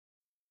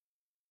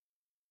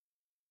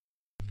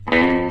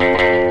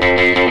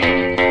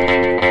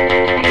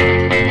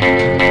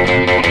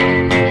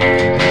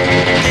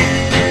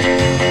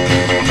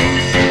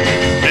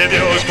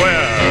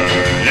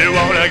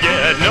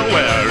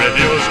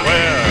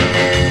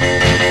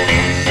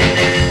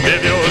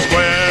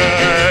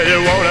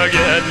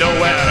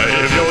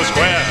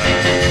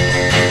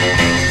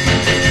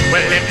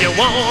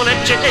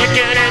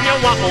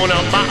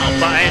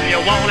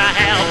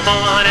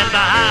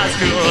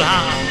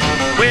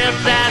of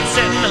that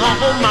sitting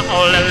home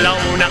all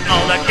alone.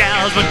 All the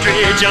gals would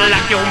treat you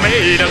like you're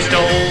made of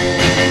stone.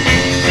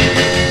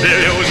 If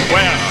you're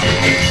square,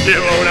 you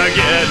won't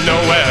get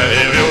nowhere.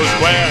 If you're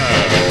square,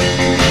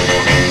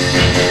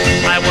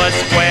 I was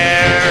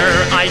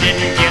square, I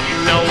didn't get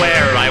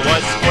nowhere. I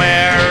was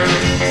square,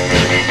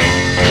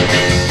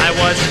 I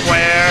was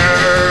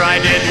square,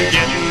 I didn't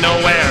get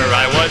nowhere.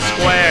 I was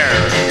square.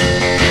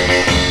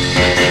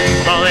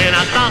 Well, then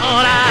I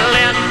thought I'd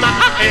let my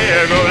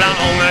hair go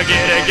long,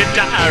 get a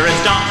guitar and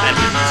start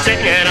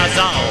singing a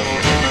song.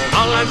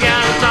 All the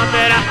gals thought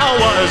that I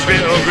was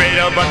real great,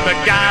 but the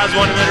guys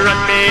wanted to run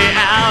me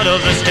out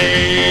of the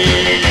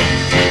state.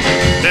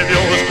 If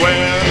you're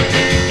square,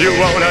 you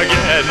won't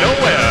get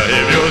nowhere.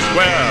 If you're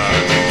square,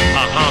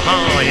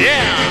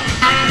 yeah.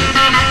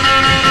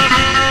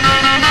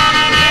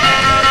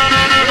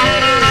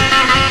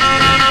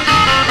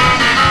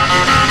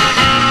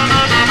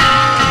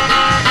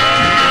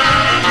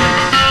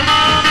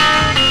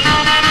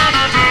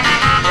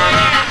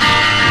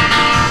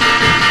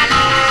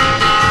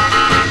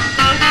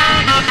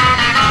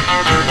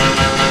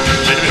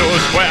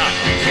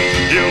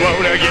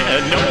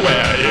 Get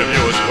nowhere if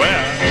you're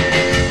square.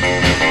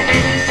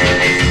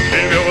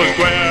 If you're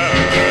square,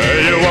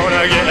 you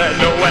wanna get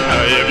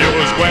nowhere if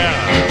you're square.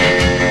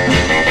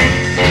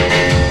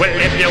 Well,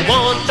 if you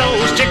want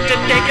those chicks to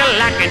take a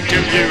liking to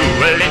you,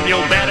 well, then you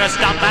better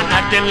stop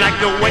acting like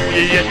the way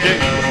you do.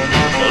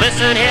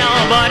 Listen here,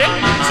 buddy,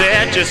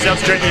 set yourself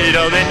straight,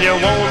 or then you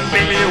won't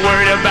be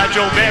worried about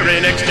your very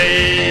next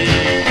day.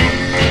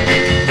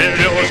 If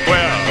you're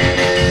square,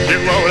 you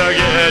wanna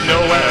get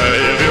nowhere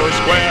if you're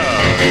square.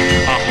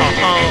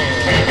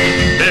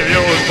 If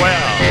you're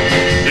square,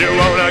 you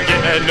wanna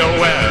get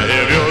nowhere.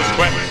 If you're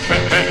square,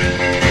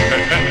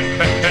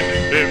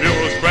 if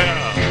you're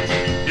square,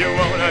 you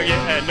wanna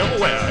get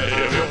nowhere.